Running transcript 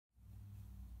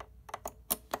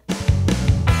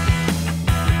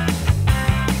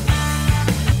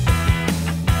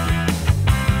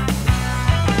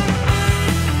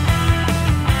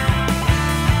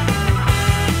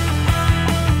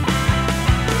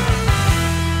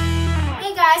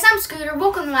Scooter,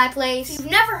 welcome to my place. If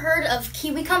you've never heard of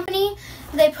Kiwi Company,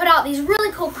 they put out these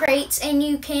really cool crates and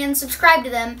you can subscribe to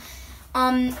them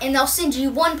and they'll send you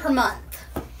one per month.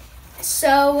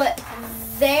 So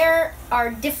there are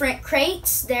different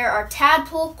crates. There are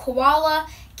Tadpole, Koala,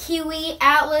 Kiwi,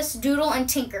 Atlas, Doodle, and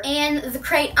Tinker. And the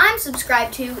crate I'm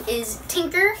subscribed to is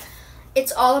Tinker.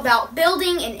 It's all about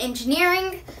building and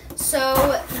engineering.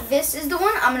 So this is the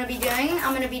one I'm going to be doing.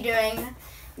 I'm going to be doing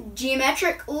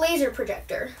geometric laser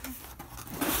projector.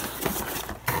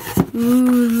 Ooh,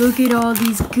 look at all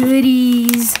these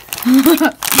goodies.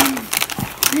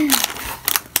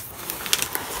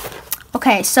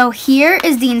 Okay, so here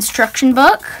is the instruction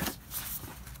book.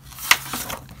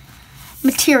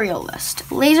 Material list.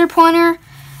 Laser pointer,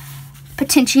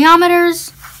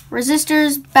 potentiometers,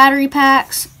 resistors, battery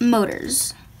packs,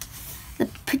 motors. The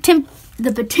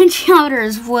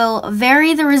potentiometers will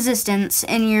vary the resistance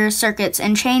in your circuits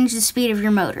and change the speed of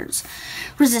your motors.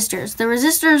 Resistors. The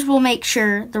resistors will make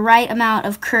sure the right amount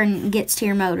of current gets to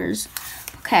your motors.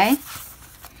 Okay.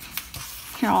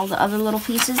 Here are all the other little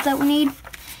pieces that we need.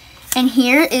 And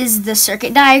here is the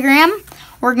circuit diagram.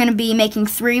 We're going to be making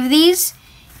 3 of these.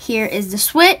 Here is the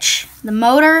switch, the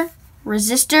motor,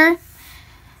 resistor,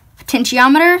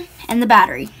 potentiometer, and the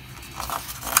battery.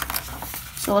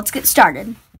 So let's get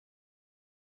started.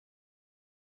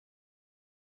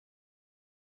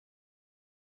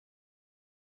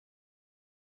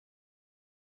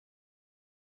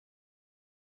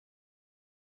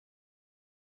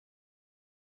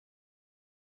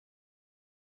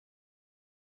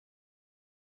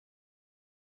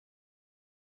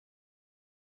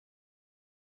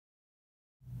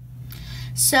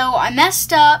 So I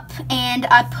messed up and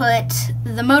I put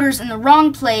the motors in the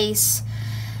wrong place.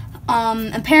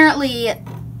 Apparently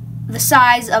the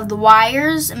size of the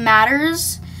wires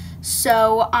matters,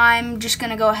 so I'm just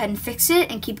gonna go ahead and fix it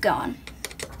and keep going.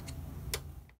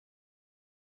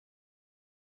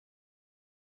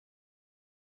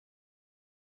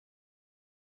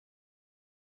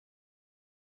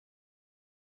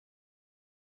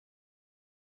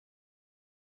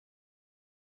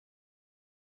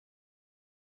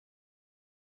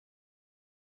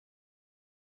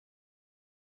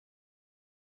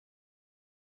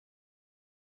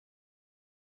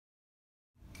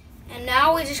 And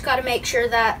now we just got to make sure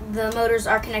that the motors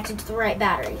are connected to the right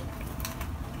battery.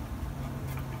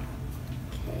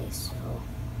 Okay, so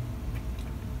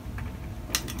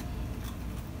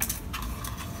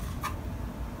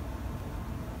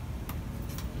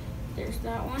there's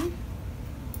that one.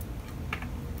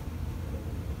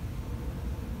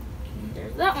 And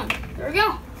there's that one. There we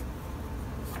go.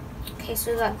 Okay,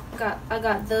 so I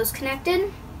got those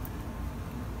connected.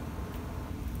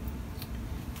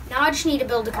 Now I just need to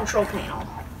build a control panel.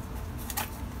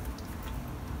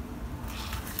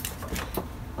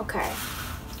 Okay.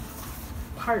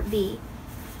 Part B.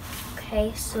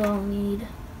 Okay, so I'll need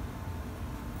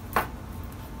the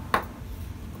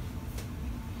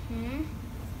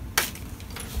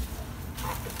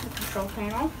control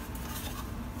panel.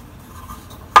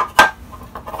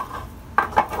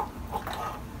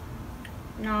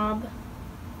 Knob.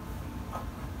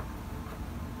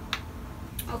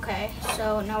 Okay,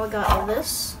 so now we got all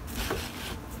this.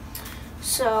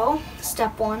 So,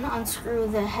 step 1, unscrew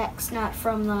the hex nut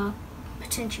from the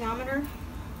potentiometer.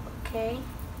 Okay.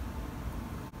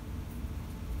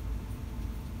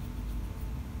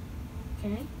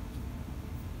 Okay.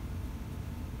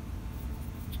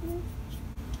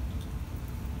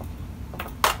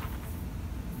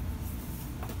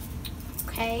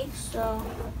 Okay, so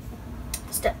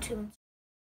step 2.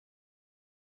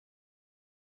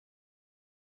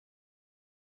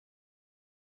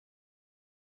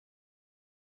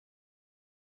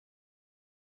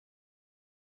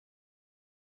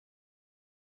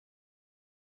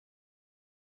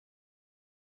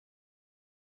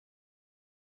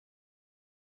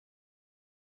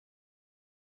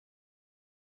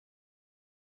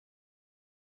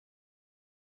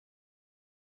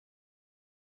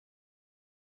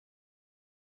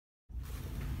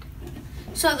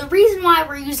 So the reason why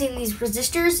we're using these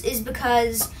resistors is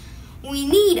because we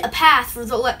need a path for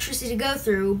the electricity to go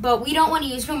through, but we don't want to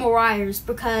use normal wires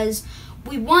because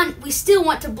we still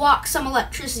want to block some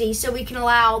electricity so we can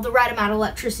allow the right amount of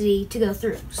electricity to go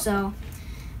through. So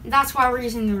that's why we're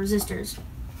using the resistors.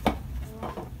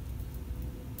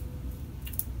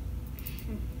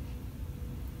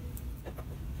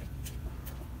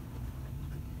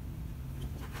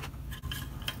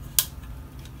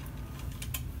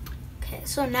 Okay,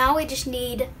 so now we just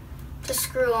need to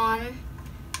screw on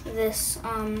this,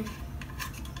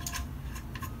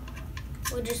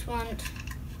 we just want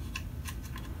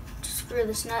to screw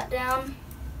this nut down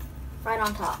right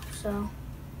on top so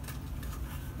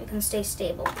it can stay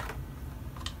stable.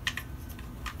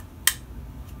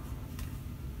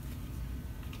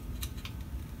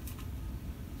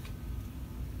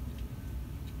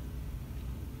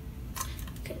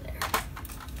 Okay, there.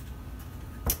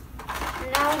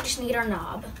 And now we just need our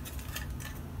knob.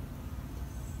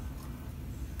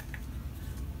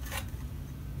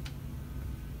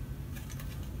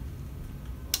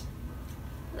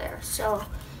 There, so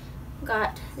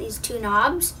got these two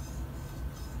knobs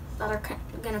that are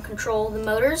going to control the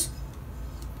motors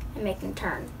and make them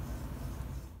turn.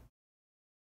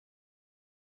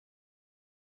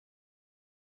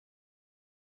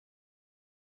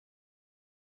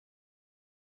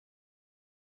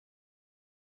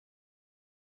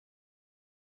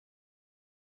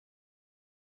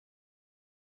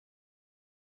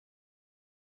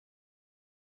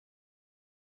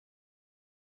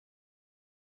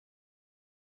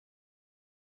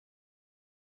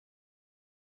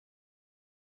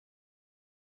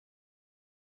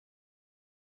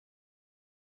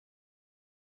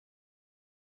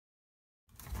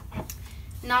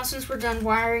 Now since we're done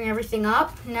wiring everything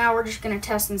up, now we're just going to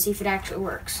test and see if it actually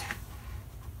works.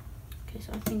 Okay,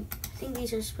 so I think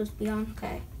these are supposed to be on.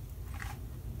 Okay.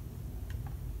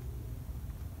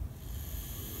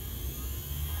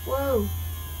 Whoa.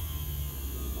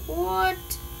 What?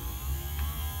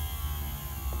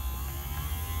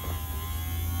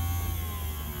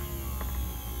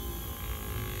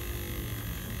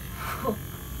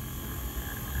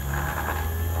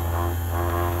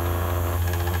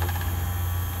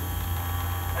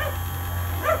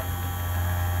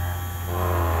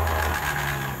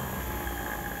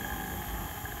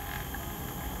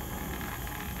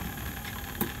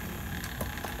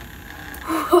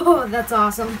 Oh, that's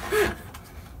awesome.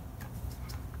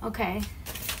 Okay.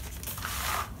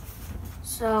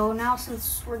 So now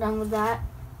since we're done with that,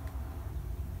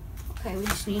 okay, we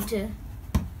just need to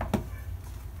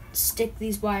stick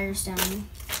these wires down.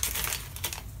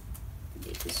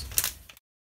 These.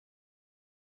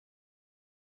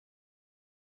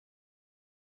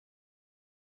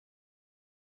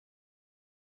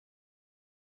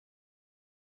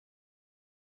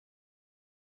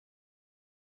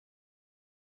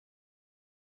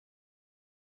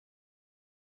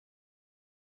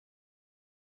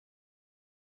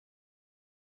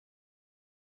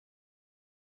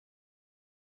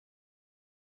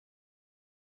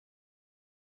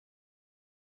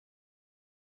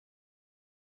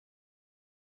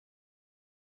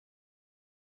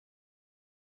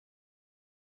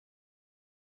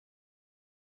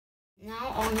 Now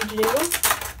all we need to do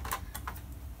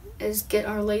is get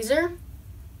our laser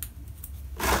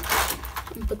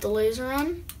and put the laser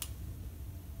on.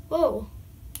 Whoa,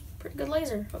 pretty good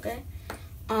laser, okay.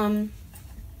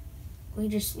 We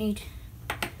just need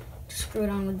to screw it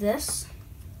on with this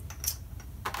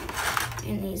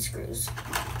and these screws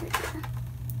right here.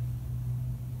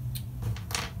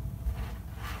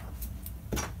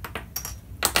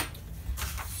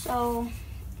 So,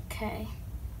 okay,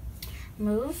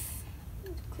 remove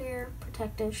the clear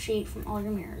protective sheet from all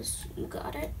your mirrors. You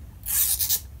got it.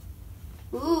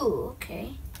 Ooh,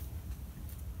 okay.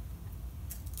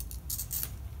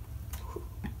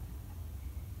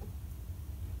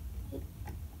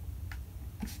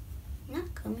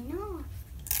 Not coming off.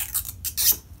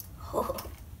 Oh.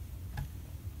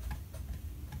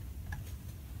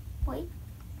 Wait.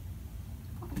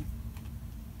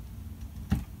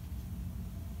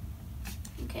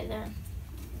 Okay, there.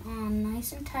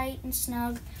 Nice and tight and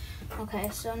snug. Okay,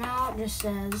 so now it just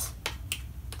says,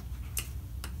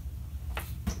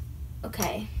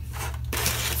 okay, it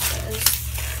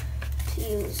says to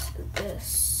use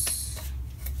this.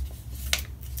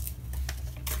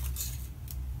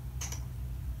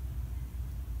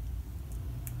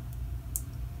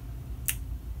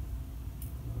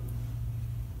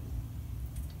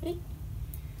 Wait.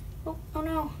 Oh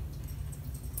no.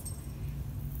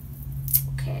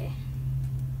 Okay.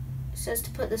 It says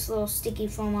to put this little sticky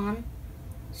foam on.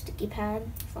 Sticky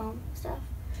pad foam stuff.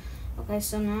 Okay,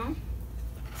 so now.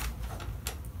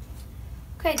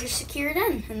 Okay, just secure it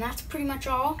in, and that's pretty much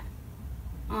all.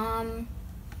 Okay,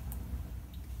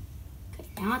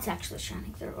 now it's actually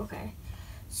shining through. Okay,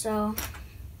 so.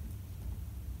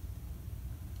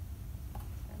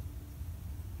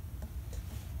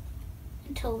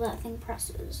 Until that thing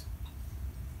presses.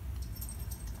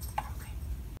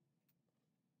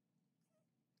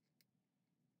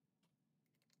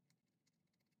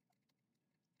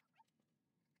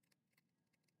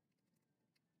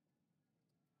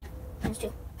 There's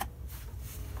two.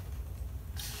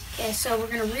 Okay, so we're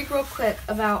going to read real quick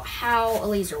about how a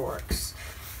laser works.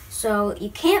 So you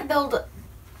can't build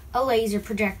a laser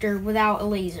projector without a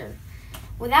laser.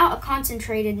 Without a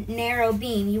concentrated, narrow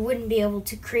beam, you wouldn't be able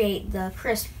to create the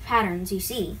crisp patterns you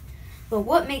see. But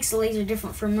what makes a laser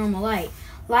different from normal light?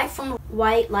 Light from a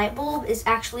white light bulb is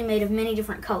actually made of many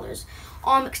different colors,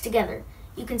 all mixed together.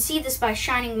 You can see this by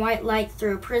shining white light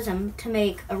through a prism to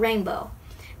make a rainbow.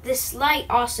 This light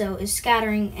also is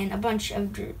scattering in a bunch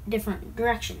of different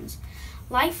directions.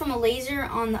 Light from a laser,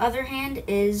 on the other hand,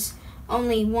 is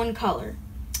only one color.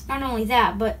 Not only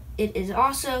that, but it is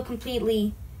also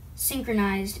completely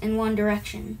synchronized in one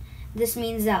direction. This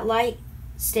means that light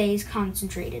stays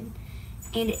concentrated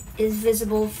and is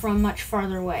visible from much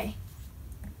farther away.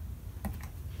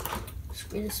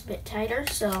 Screw this a bit tighter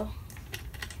so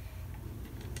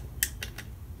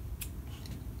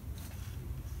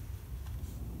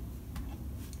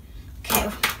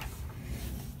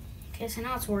Okay, so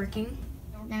now it's working.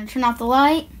 We're gonna turn off the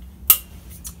light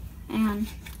and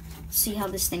see how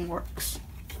this thing works.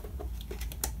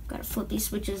 Gotta flip these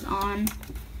switches on.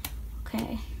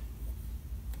 Okay.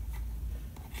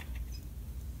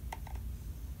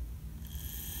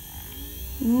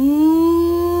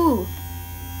 Ooh.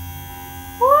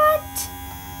 What?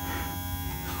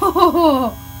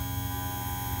 Oh.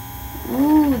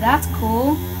 Ooh, that's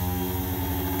cool.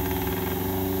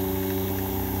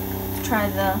 Let's try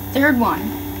the third one.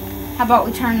 How about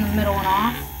we turn the middle one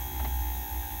off?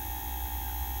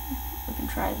 We can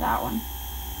try that one.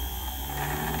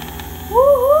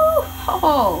 Woohoo!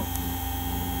 Oh,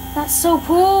 that's so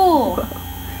cool.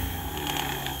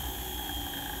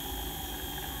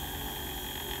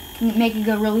 Can you make it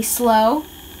go really slow?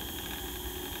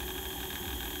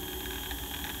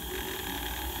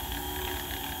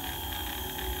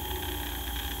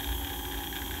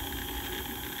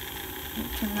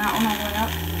 Turn that one all the way up.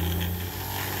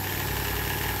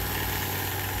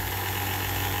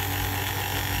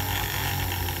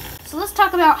 So let's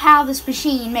talk about how this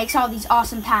machine makes all these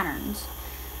awesome patterns.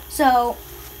 So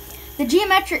the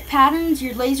geometric patterns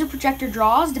your laser projector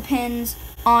draws depends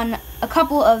on a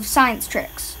couple of science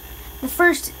tricks. The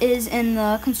first is in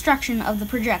the construction of the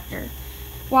projector,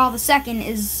 while the second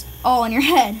is all in your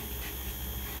head.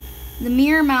 The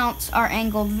mirror mounts are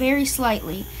angled very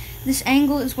slightly. This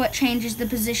angle is what changes the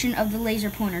position of the laser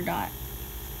pointer dot.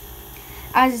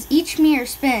 As each mirror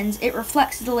spins, it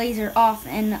reflects the laser off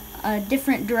in a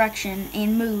different direction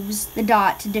and moves the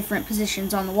dot to different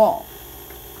positions on the wall.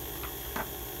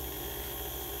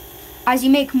 As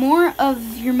you make more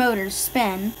of your motors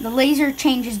spin, the laser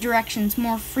changes directions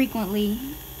more frequently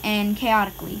and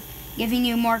chaotically, giving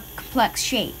you more complex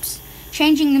shapes.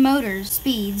 Changing the motor's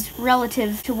speeds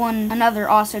relative to one another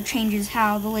also changes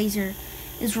how the laser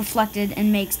is reflected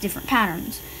and makes different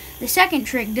patterns. The second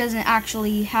trick doesn't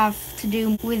actually have to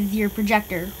do with your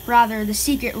projector, rather the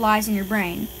secret lies in your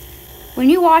brain. When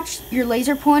you watch your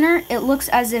laser pointer, it looks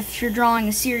as if you're drawing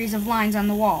a series of lines on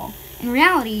the wall. In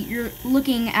reality, you're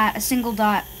looking at a single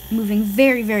dot moving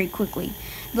very, very quickly.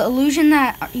 The illusion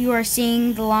that you are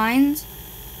seeing the lines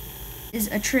is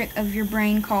a trick of your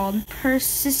brain called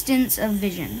persistence of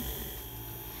vision.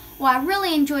 Well, I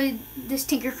really enjoyed this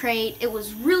Tinker Crate. It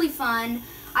was really fun.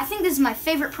 I think this is my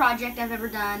favorite project I've ever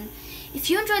done. If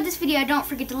you enjoyed this video, don't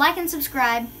forget to like and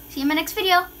subscribe. See you in my next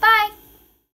video. Bye!